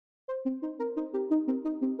Hello,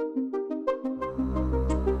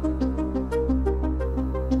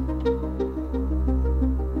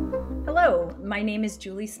 my name is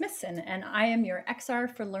Julie Smithson, and I am your XR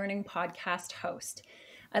for Learning podcast host.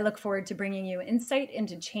 I look forward to bringing you insight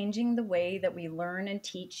into changing the way that we learn and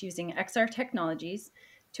teach using XR technologies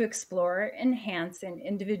to explore, enhance, and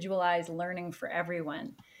individualize learning for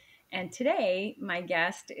everyone. And today, my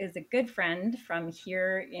guest is a good friend from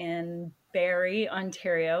here in Barrie,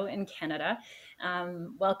 Ontario, in Canada.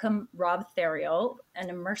 Welcome, Rob Theriault, an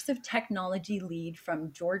immersive technology lead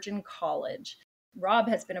from Georgian College. Rob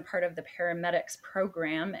has been a part of the paramedics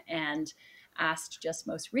program and asked just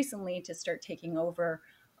most recently to start taking over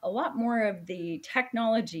a lot more of the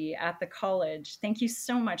technology at the college. Thank you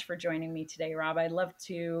so much for joining me today, Rob. I'd love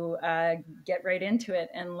to get right into it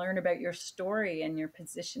and learn about your story and your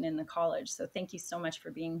position in the college. So thank you so much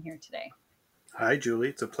for being here today. Hi, Julie.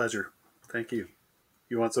 It's a pleasure. Thank you.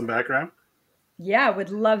 You want some background? Yeah,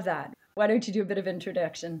 would love that. Why don't you do a bit of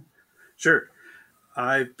introduction? Sure.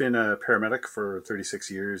 I've been a paramedic for 36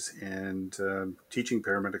 years and teaching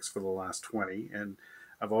paramedics for the last 20. And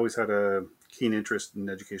I've always had a keen interest in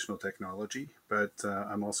educational technology, but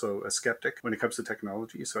I'm also a skeptic when it comes to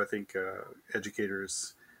technology. So I think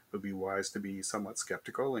educators would be wise to be somewhat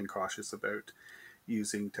skeptical and cautious about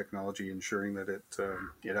using technology, ensuring that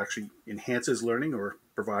it actually enhances learning or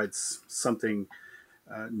provides something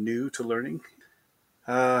new to learning.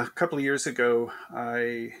 A couple of years ago,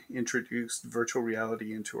 I introduced virtual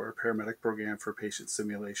reality into our paramedic program for patient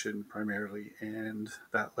simulation primarily, and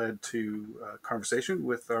that led to a conversation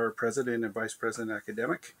with our president and vice president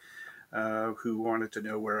academic, who wanted to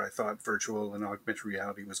know where I thought virtual and augmented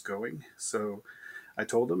reality was going. So I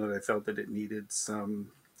told them that I felt that it needed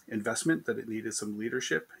some investment, that it needed some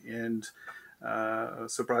leadership, and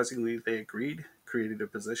surprisingly, they agreed, created a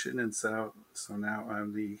position, and so now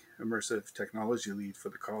I'm the immersive technology lead for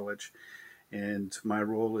the college. And my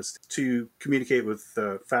role is to communicate with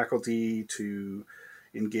faculty, to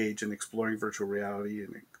engage in exploring virtual reality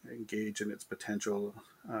and engage in its potential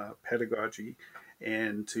pedagogy,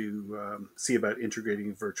 and to see about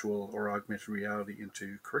integrating virtual or augmented reality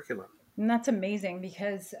into curriculum. And that's amazing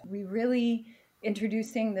because we really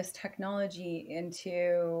introducing this technology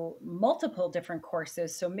into multiple different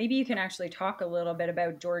courses. So maybe you can actually talk a little bit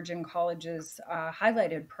about Georgian College's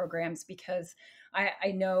highlighted programs, because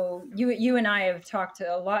I know you and I have talked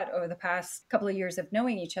a lot over the past couple of years of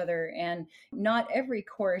knowing each other, and not every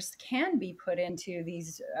course can be put into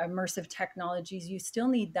these immersive technologies. You still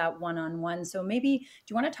need that one-on-one. So maybe do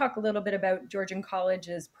you want to talk a little bit about Georgian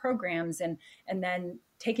College's programs, and then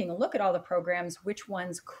taking a look at all the programs, which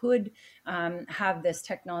ones could have this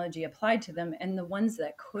technology applied to them and the ones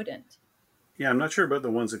that couldn't? Yeah, I'm not sure about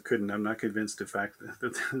the ones that couldn't. I'm not convinced, in fact,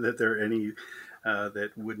 that there are any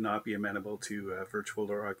that would not be amenable to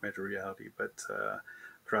virtual or augmented reality, but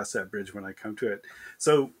cross that bridge when I come to it.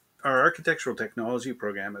 So our architectural technology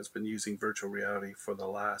program has been using virtual reality for the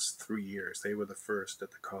last 3 years. They were the first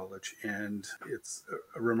at the college, and it's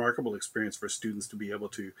a remarkable experience for students to be able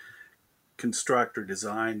to construct or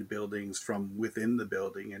design buildings from within the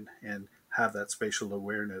building and have that spatial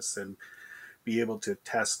awareness and be able to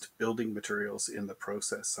test building materials in the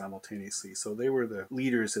process simultaneously. So they were the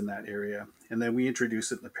leaders in that area. And then we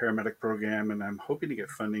introduced it in the paramedic program, and I'm hoping to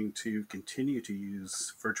get funding to continue to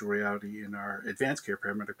use virtual reality in our advanced care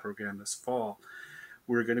paramedic program this fall.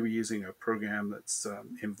 We're going to be using a program that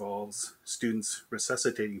involves students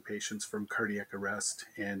resuscitating patients from cardiac arrest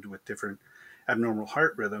and with different abnormal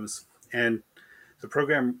heart rhythms. And the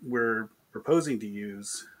program we're proposing to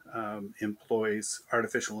use employs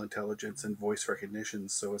artificial intelligence and voice recognition.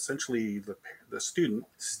 So essentially, the student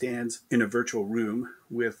stands in a virtual room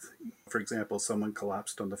with, for example, someone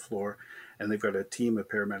collapsed on the floor, and they've got a team of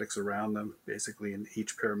paramedics around them, basically, and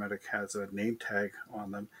each paramedic has a name tag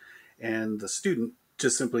on them. And the student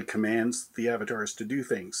just simply commands the avatars to do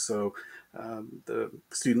things. So the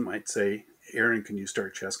student might say, Aaron, can you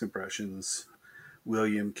start chest compressions?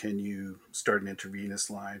 William, can you start an intravenous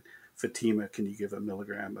line? Fatima, can you give a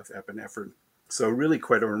milligram of epinephrine? So really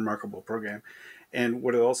quite a remarkable program. And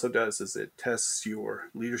what it also does is it tests your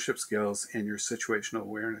leadership skills and your situational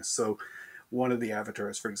awareness. So one of the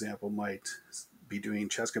avatars, for example, might be doing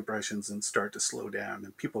chest compressions and start to slow down,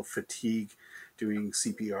 and people fatigue doing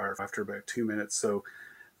CPR after about 2 minutes. So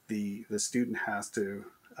the student has to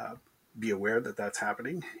be aware that that's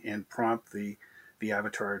happening and prompt the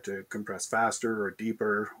avatar to compress faster or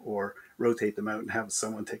deeper or rotate them out and have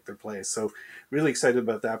someone take their place. So really excited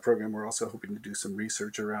about that program. We're also hoping to do some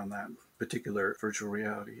research around that particular virtual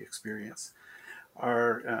reality experience.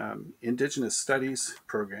 Our Indigenous Studies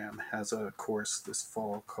program has a course this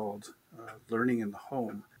fall called Learning in the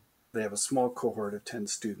Home. They have a small cohort of 10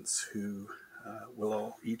 students who will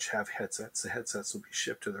all each have headsets. The headsets will be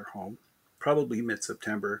shipped to their home, probably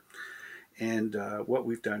mid-September. And what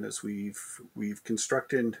we've done is we've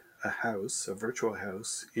constructed a house, a virtual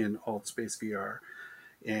house in AltSpace VR,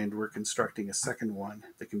 and we're constructing a second one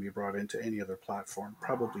that can be brought into any other platform,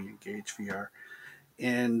 probably Engage VR.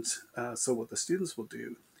 And so what the students will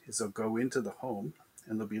do is they'll go into the home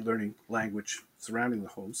and they'll be learning language surrounding the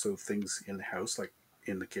home. So things in the house, like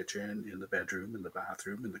in the kitchen, in the bedroom, in the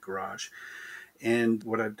bathroom, in the garage. And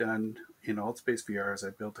what I've done in AltSpace VR is I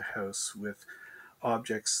built a house with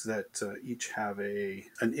objects that each have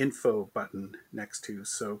an info button next to.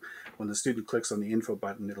 So when the student clicks on the info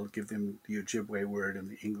button, it'll give them the Ojibwe word and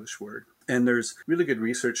the English word. And there's really good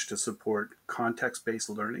research to support context-based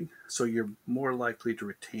learning. So you're more likely to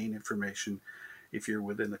retain information if you're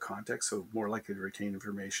within the context. So more likely to retain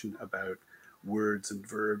information about words and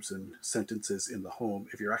verbs and sentences in the home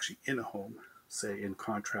if you're actually in a home, say, in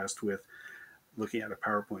contrast with looking at a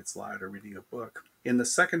PowerPoint slide or reading a book. In the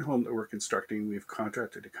second home that we're constructing, we've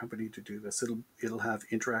contracted a company to do this. It'll have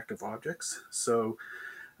interactive objects. So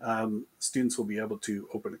students will be able to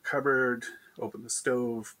open a cupboard, open the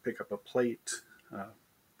stove, pick up a plate,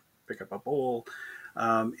 pick up a bowl,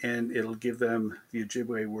 and it'll give them the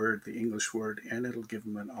Ojibwe word, the English word, and it'll give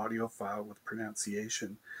them an audio file with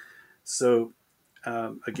pronunciation. So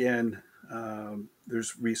again,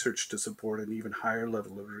 there's research to support an even higher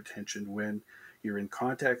level of retention when you're in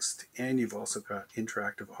context and you've also got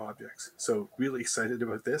interactive objects. So really excited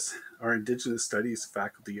about this. Our Indigenous Studies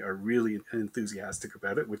faculty are really enthusiastic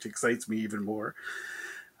about it, which excites me even more.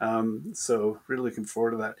 So really looking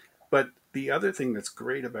forward to that. But the other thing that's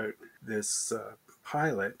great about this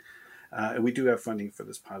pilot, and we do have funding for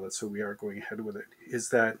this pilot, so we are going ahead with it, is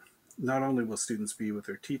that not only will students be with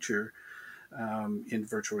their teacher in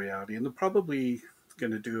virtual reality, and they're probably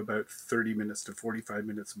going to do about 30 minutes to 45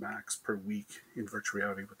 minutes max per week in virtual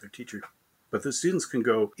reality with their teacher. But the students can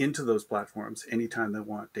go into those platforms anytime they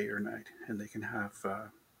want, day or night, and they can have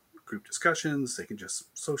group discussions, they can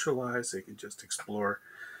just socialize, they can just explore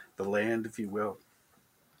the land, if you will.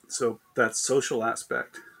 So that social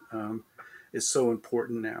aspect is so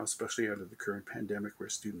important now, especially out of the current pandemic where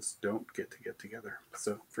students don't get together.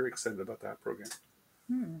 So very excited about that program.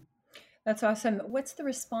 That's awesome. What's the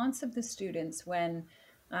response of the students when,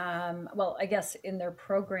 well, I guess in their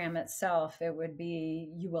program itself, it would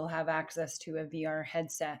be you will have access to a VR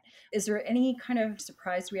headset. Is there any kind of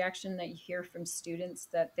surprise reaction that you hear from students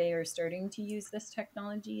that they are starting to use this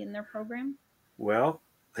technology in their program? Well,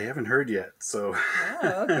 they haven't heard yet, so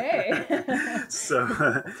Oh, okay. so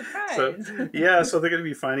Surprise. yeah, so they're going to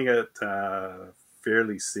be finding out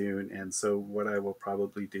fairly soon. And so what I will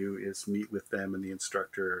probably do is meet with them and the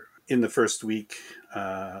instructor in the first week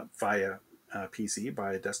via PC,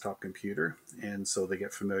 by a desktop computer, and so they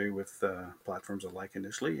get familiar with platforms alike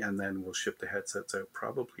initially, and then we'll ship the headsets out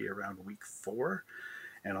probably around week 4,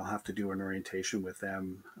 and I'll have to do an orientation with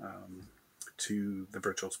them to the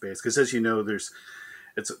virtual space, because as you know, there's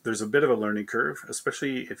a bit of a learning curve,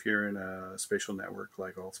 especially if you're in a spatial network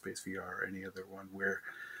like AltSpace VR or any other one, where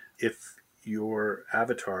if your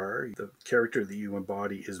avatar, the character that you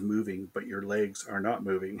embody, is moving, but your legs are not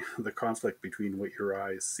moving, the conflict between what your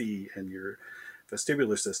eyes see and your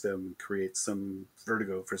vestibular system creates some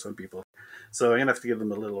vertigo for some people. So I'm gonna have to give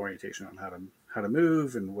them a little orientation on how to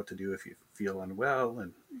move and what to do if you feel unwell,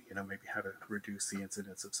 and maybe how to reduce the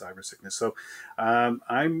incidence of cyber sickness. So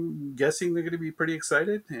I'm guessing they're going to be pretty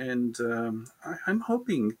excited, and I'm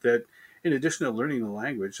hoping that in addition to learning the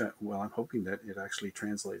language, I'm hoping that it actually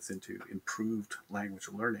translates into improved language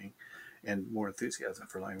learning and more enthusiasm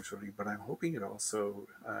for language learning. But I'm hoping it also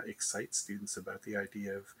excites students about the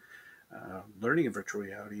idea of learning in virtual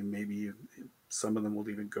reality, and maybe some of them will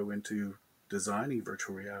even go into designing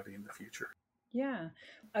virtual reality in the future. Yeah,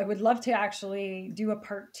 I would love to actually do a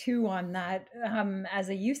part 2 on that as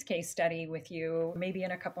a use case study with you. Maybe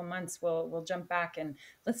in a couple months, we'll jump back and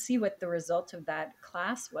let's see what the result of that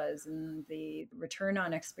class was and the return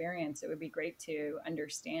on experience. It would be great to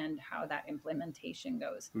understand how that implementation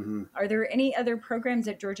goes. Mm-hmm. Are there any other programs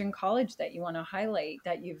at Georgian College that you want to highlight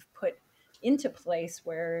that you've put into place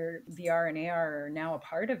where VR and AR are now a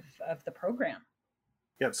part of the program?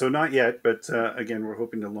 Yeah, so not yet, but again, we're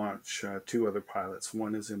hoping to launch 2 other pilots.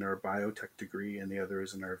 One is in our biotech degree, and the other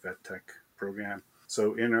is in our vet tech program.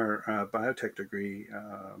 So in our biotech degree,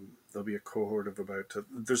 there'll be a cohort of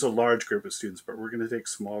there's a large group of students, but we're going to take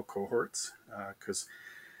small cohorts because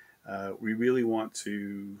we really want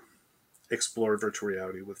to explore virtual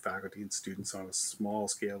reality with faculty and students on a small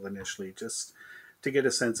scale initially, just to get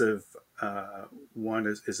a sense of one,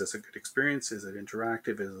 is this a good experience? Is it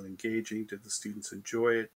interactive? Is it engaging? Do the students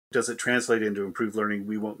enjoy it? Does it translate into improved learning?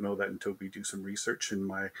 We won't know that until we do some research. And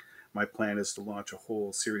my plan is to launch a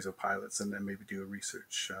whole series of pilots and then maybe do a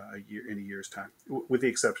research in a year's time. With the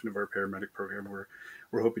exception of our paramedic program,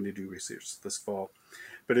 we're hoping to do research this fall.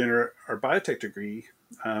 But in our biotech degree,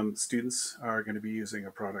 students are going to be using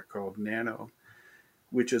a product called Nano,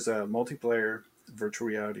 which is a multiplayer virtual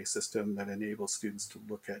reality system that enables students to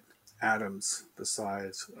look at atoms the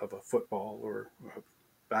size of a football or a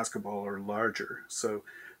basketball or larger. So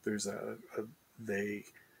there's they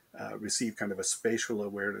receive kind of a spatial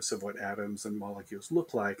awareness of what atoms and molecules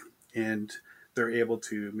look like, and they're able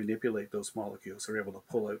to manipulate those molecules. They're able to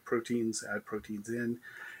pull out proteins, add proteins in,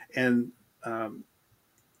 and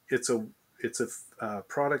it's a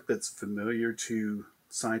product that's familiar to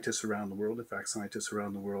scientists around the world. In fact, scientists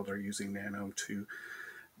around the world are using Nano to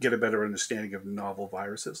get a better understanding of novel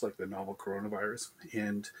viruses like the novel coronavirus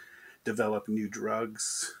and develop new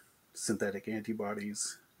drugs, synthetic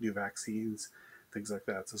antibodies, new vaccines, things like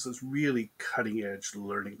that. So this is really cutting edge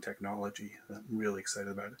learning technology. I'm really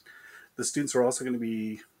excited about it. The students are also going to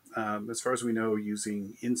be, as far as we know,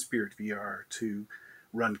 using InSpirit VR to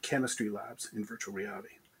run chemistry labs in virtual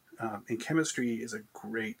reality. And chemistry is a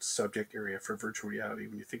great subject area for virtual reality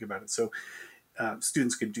when you think about it. So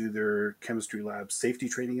students can do their chemistry lab safety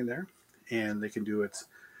training in there, and they can do it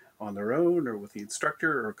on their own or with the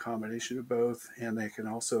instructor or a combination of both. And they can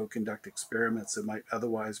also conduct experiments that might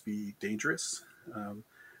otherwise be dangerous,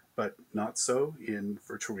 but not so in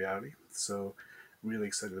virtual reality. So really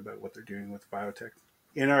excited about what they're doing with biotech.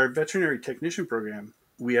 In our veterinary technician program,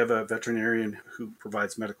 we have a veterinarian who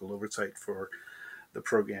provides medical oversight for the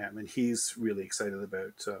program, and he's really excited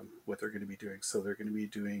about what they're going to be doing. So they're going to be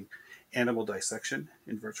doing animal dissection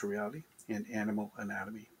in virtual reality and animal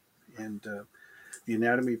anatomy. And the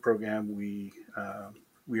anatomy program we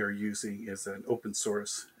are using is an open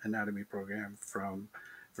source anatomy program from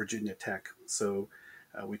Virginia Tech. So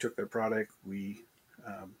we took their product, we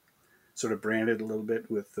sort of branded a little bit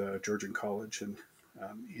with Georgian College and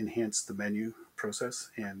enhanced the menu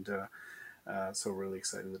process. And so really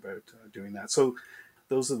excited about doing that. So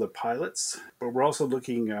those are the pilots, but we're also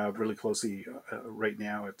looking really closely right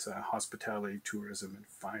now at hospitality, tourism, and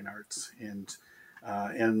fine arts, and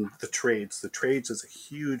the trades. The trades is a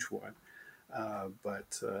huge one,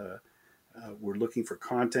 but we're looking for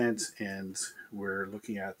content, and we're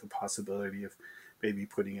looking at the possibility of maybe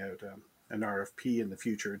putting out an RFP in the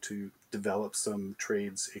future to develop some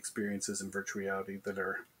trades experiences in virtual reality that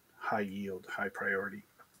are high yield, high priority.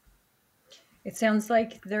 It sounds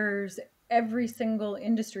like there's every single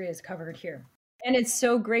industry is covered here. And it's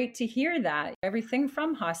so great to hear that. Everything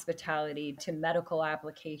from hospitality to medical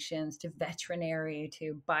applications to veterinary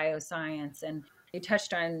to bioscience. And you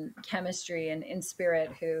touched on chemistry and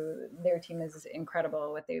InSpirit, who their team is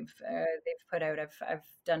incredible. What they've put out. I've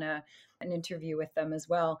done an interview with them as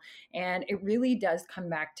well, and it really does come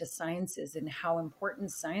back to sciences and how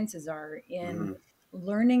important sciences are in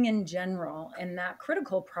learning in general, and that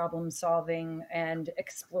critical problem solving and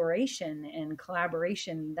exploration and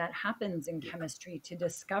collaboration that happens in chemistry to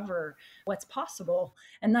discover what's possible.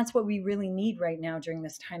 And that's what we really need right now during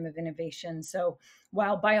this time of innovation. So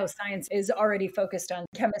while bioscience is already focused on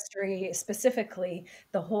chemistry specifically,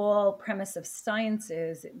 the whole premise of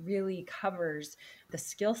sciences really covers the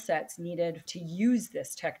skill sets needed to use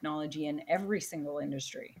this technology in every single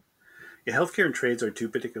industry. Yeah, healthcare and trades are two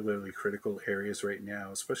particularly critical areas right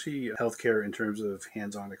now, especially healthcare in terms of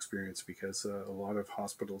hands-on experience, because a lot of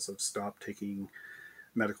hospitals have stopped taking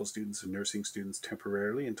medical students and nursing students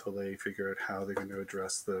temporarily until they figure out how they're going to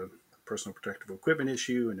address the personal protective equipment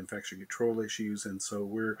issue and infection control issues. And so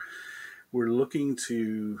we're looking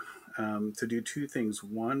to do two things.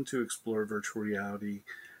 One, to explore virtual reality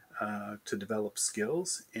to develop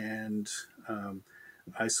skills, and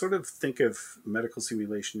I sort of think of medical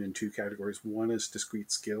simulation in two categories. One is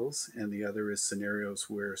discrete skills, and the other is scenarios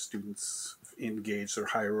where students engage their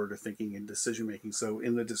higher order thinking and decision making. So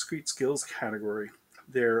in the discrete skills category,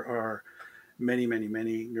 there are many, many,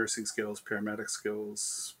 many nursing skills, paramedic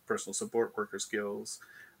skills, personal support worker skills,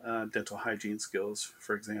 dental hygiene skills,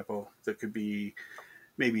 for example, that could be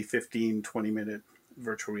maybe 15, 20-minute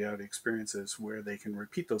virtual reality experiences where they can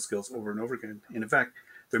repeat those skills over and over again. And in fact,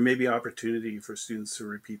 there may be opportunity for students to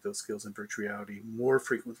repeat those skills in virtual reality more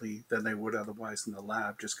frequently than they would otherwise in the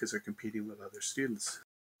lab, just because they're competing with other students.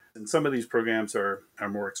 And some of these programs are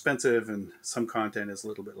more expensive, and some content is a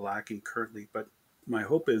little bit lacking currently. But my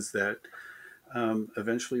hope is that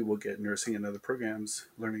eventually we'll get nursing and other programs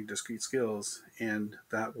learning discrete skills, and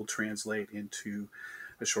that will translate into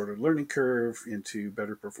a shorter learning curve, into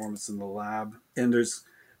better performance in the lab. And there's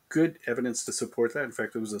good evidence to support that. In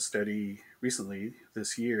fact, there was a study recently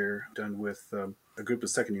this year done with a group of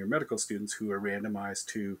second year medical students who are randomized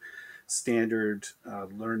to standard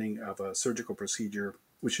learning of a surgical procedure,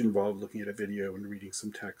 which involved looking at a video and reading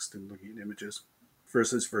some text and looking at images,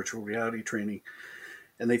 versus virtual reality training.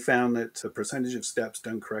 And they found that the percentage of steps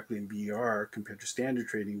done correctly in VR compared to standard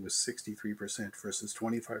training was 63% versus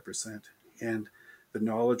 25%. And the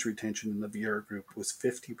knowledge retention in the VR group was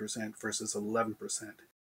 50% versus 11%.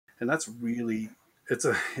 And that's really, it's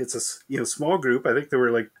a small group. I think there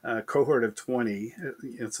were like a cohort of 20.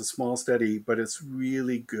 It's a small study, but it's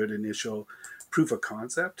really good initial proof of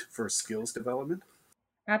concept for skills development.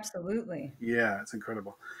 Absolutely. Yeah, it's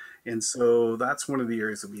incredible. And so that's one of the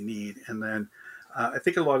areas that we need. And then I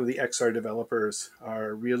think a lot of the XR developers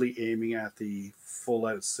are really aiming at the full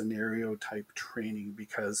out scenario type training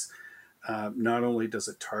because not only does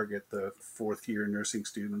it target the fourth year nursing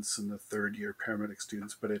students and the third year paramedic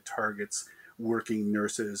students, but it targets working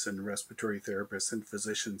nurses and respiratory therapists and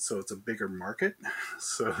physicians. So it's a bigger market.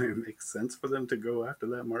 So it makes sense for them to go after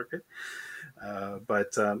that market.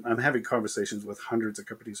 But I'm having conversations with hundreds of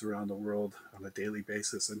companies around the world on a daily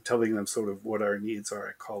basis and telling them sort of what our needs are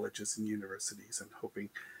at colleges and universities and hoping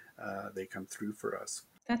they come through for us.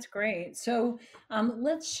 That's great. So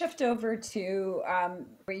let's shift over to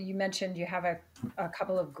where you mentioned you have a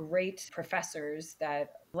couple of great professors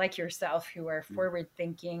that, like yourself, who are forward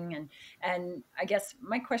thinking, and I guess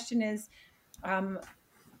my question is, um,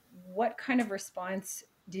 what kind of response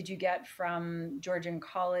did you get from Georgian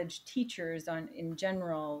College teachers on in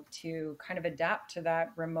general to kind of adapt to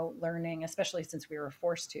that remote learning, especially since we were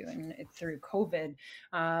forced to and through COVID?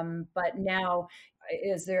 But now,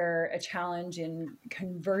 is there a challenge in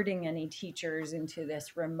converting any teachers into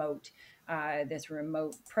this remote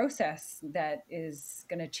process that is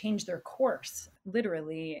going to change their course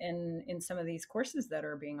literally in some of these courses that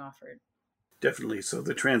are being offered? Definitely. So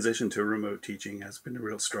the transition to remote teaching has been a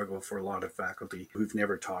real struggle for a lot of faculty who've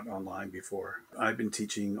never taught online before. I've been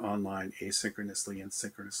teaching online asynchronously and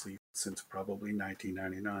synchronously since probably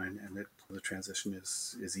 1999, and the transition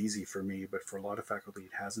is easy for me, but for a lot of faculty,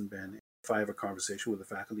 it hasn't been. If I have a conversation with a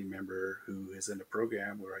faculty member who is in a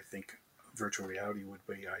program where I think virtual reality would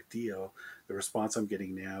be ideal, the response I'm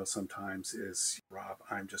getting now sometimes is, Rob,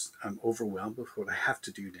 I'm overwhelmed with what I have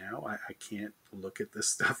to do now. I can't look at this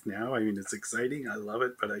stuff now. I mean, it's exciting. I love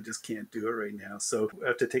it, but I just can't do it right now. So I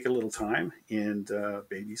have to take a little time and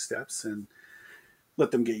baby steps and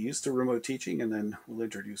let them get used to remote teaching, and then we'll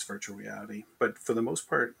introduce virtual reality. But for the most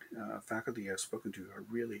part, faculty I've spoken to are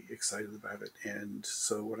really excited about it. And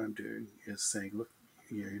so what I'm doing is saying, look,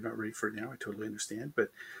 you're not ready for it now. I totally understand, but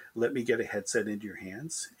let me get a headset into your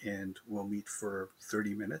hands and we'll meet for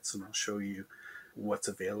 30 minutes and I'll show you what's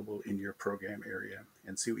available in your program area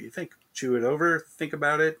and see what you think. Chew it over, think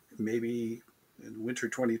about it. Maybe in winter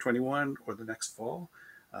 2021 or the next fall,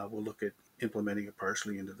 we'll look at implementing it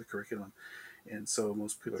partially into the curriculum. And so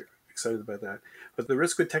most people are excited about that. But the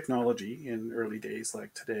risk with technology in early days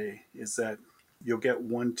like today is that you'll get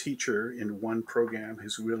one teacher in one program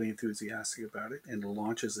who's really enthusiastic about it and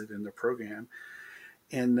launches it in the program.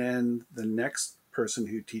 And then the next person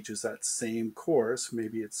who teaches that same course,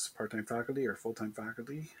 maybe it's part-time faculty or full-time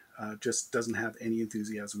faculty, just doesn't have any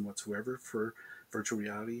enthusiasm whatsoever for virtual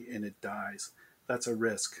reality and it dies. That's a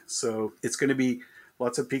risk. So it's going to be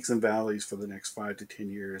lots of peaks and valleys for the next 5 to 10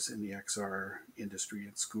 years in the XR industry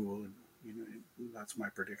and school. And that's my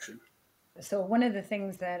prediction. So one of the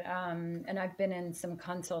things that, and I've been in some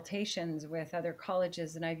consultations with other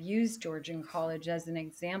colleges, and I've used Georgian College as an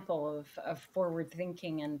example of forward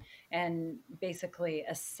thinking and basically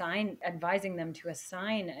advising them to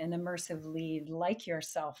assign an immersive lead like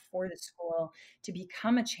yourself for the school to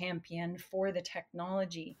become a champion for the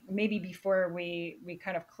technology. Maybe before we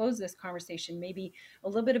kind of close this conversation, maybe a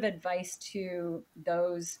little bit of advice to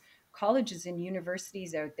those colleges and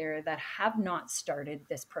universities out there that have not started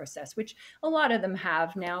this process, which a lot of them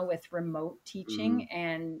have now with remote Mm-hmm. teaching,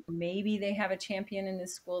 and maybe they have a champion in the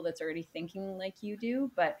school that's already thinking like you do.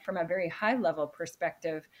 But from a very high level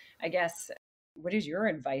perspective, I guess, what is your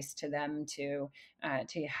advice to them to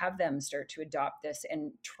have them start to adopt this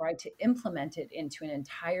and try to implement it into an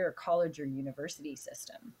entire college or university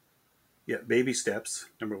system? Yeah, baby steps,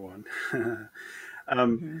 number one. um,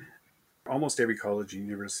 Mm-hmm. Almost every college and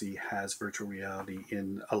university has virtual reality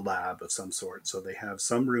in a lab of some sort. So they have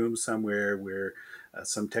some room somewhere where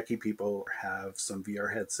some techie people have some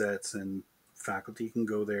VR headsets and faculty can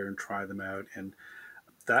go there and try them out. And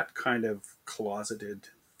that kind of closeted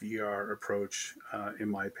VR approach, in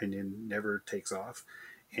my opinion, never takes off.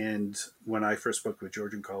 And when I first spoke with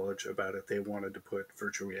Georgian College about it, they wanted to put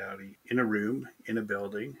virtual reality in a room, in a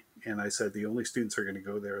building. And I said, the only students who are going to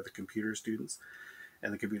go there are the computer students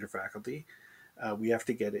and the computer faculty. We have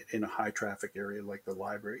to get it in a high traffic area like the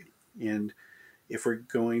library. And if we're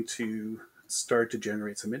going to start to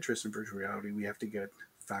generate some interest in virtual reality, we have to get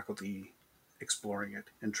faculty exploring it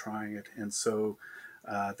and trying it. And so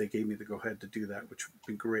they gave me the go ahead to do that, which would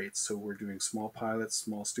be great. So we're doing small pilots,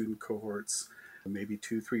 small student cohorts, maybe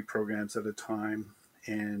 2-3 programs at a time,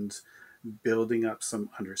 and building up some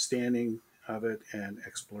understanding of it and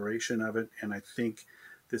exploration of it. And I think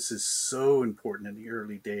this is so important in the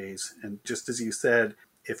early days. And just as you said,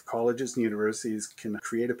 if colleges and universities can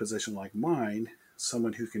create a position like mine,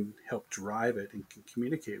 someone who can help drive it and can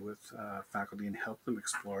communicate with faculty and help them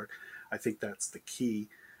explore it, I think that's the key.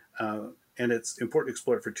 And it's important to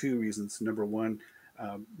explore it for 2 reasons. Number one,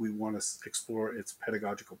 we want to explore its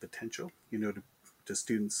pedagogical potential, to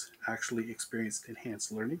students actually experience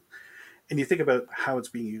enhanced learning. And you think about how it's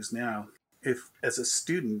being used now. If, as a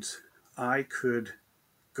student, I could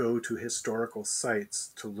go to historical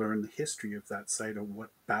sites to learn the history of that site, or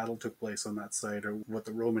what battle took place on that site, or what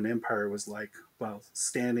the Roman Empire was like while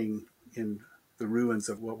standing in the ruins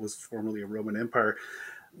of what was formerly a Roman Empire,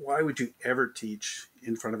 why would you ever teach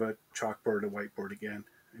in front of a chalkboard or whiteboard again?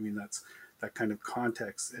 I mean, that kind of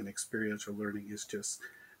context and experiential learning is just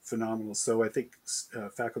phenomenal. So I think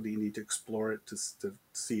faculty need to explore it to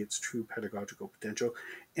see its true pedagogical potential.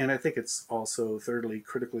 And I think it's also, thirdly,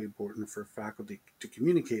 critically important for faculty to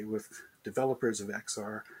communicate with developers of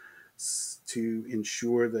XR to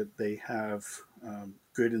ensure that they have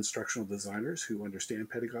good instructional designers who understand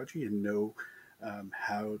pedagogy and know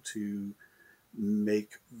how to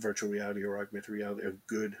make virtual reality or augmented reality a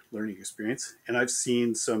good learning experience. And I've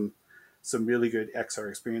seen some really good XR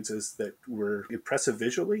experiences that were impressive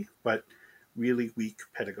visually, but really weak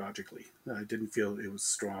pedagogically. I didn't feel it was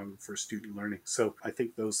strong for student learning. So I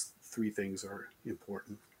think those 3 things are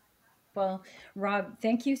important. Well, Rob,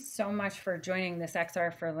 thank you so much for joining this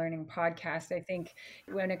XR for Learning podcast. I think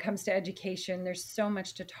when it comes to education, there's so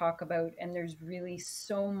much to talk about, and there's really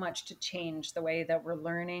so much to change the way that we're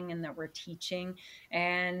learning and that we're teaching.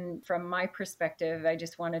 And from my perspective, I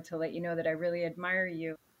just wanted to let you know that I really admire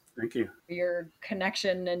you. Thank you. Your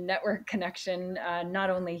connection and network connection, not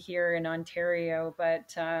only here in Ontario,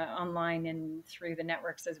 but online and through the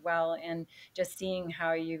networks as well. And just seeing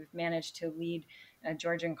how you've managed to lead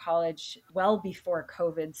Georgian College well before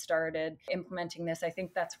COVID started implementing this. I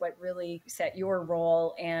think that's what really set your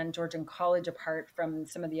role and Georgian College apart from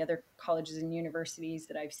some of the other colleges and universities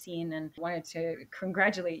that I've seen, and wanted to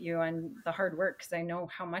congratulate you on the hard work, because I know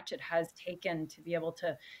how much it has taken to be able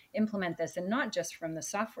to implement this, and not just from the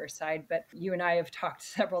software side, but you and I have talked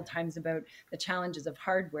several times about the challenges of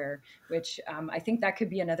hardware, which I think that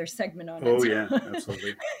could be another segment on it. Oh yeah,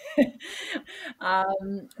 absolutely.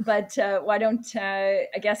 But why don't I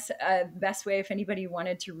guess best way, if anybody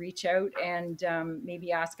wanted to reach out and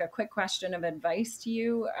maybe ask a quick question of advice to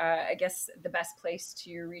you, I guess the best place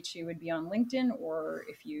to reach you would be on LinkedIn, or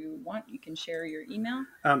if you want, you can share your email.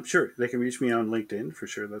 Sure, they can reach me on LinkedIn for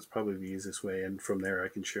sure. That's probably the easiest way, and from there I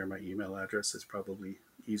can share my email address. It's probably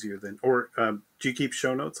easier than, or do you keep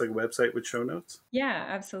show notes, like a website with show notes? Yeah,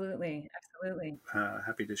 absolutely.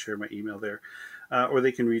 Happy to share my email there. Or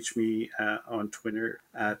they can reach me on Twitter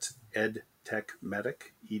at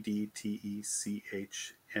edtechmedic,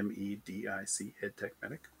 EDTECHMEDIC,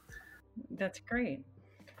 edtechmedic. That's great.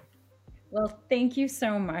 Well, thank you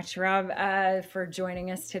so much, Rob, for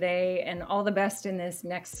joining us today, and all the best in this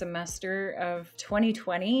next semester of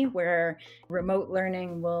 2020, where remote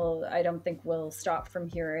learning I don't think will stop from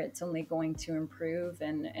here. It's only going to improve,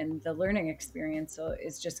 and the learning experience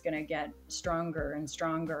is just going to get stronger and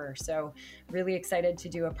stronger. So really excited to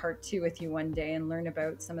do a part 2 with you one day and learn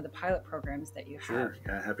about some of the pilot programs that you have. Sure,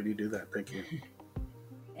 yeah, happy to do that. Thank you.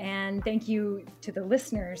 And thank you to the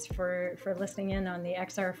listeners for listening in on the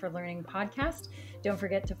XR for Learning podcast. Don't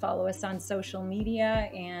forget to follow us on social media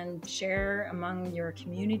and share among your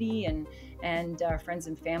community and friends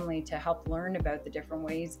and family to help learn about the different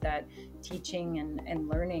ways that teaching and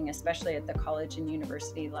learning, especially at the college and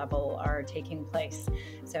university level, are taking place.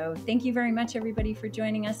 So thank you very much, everybody, for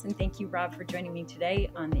joining us. And thank you, Rob, for joining me today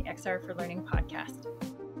on the XR for Learning podcast.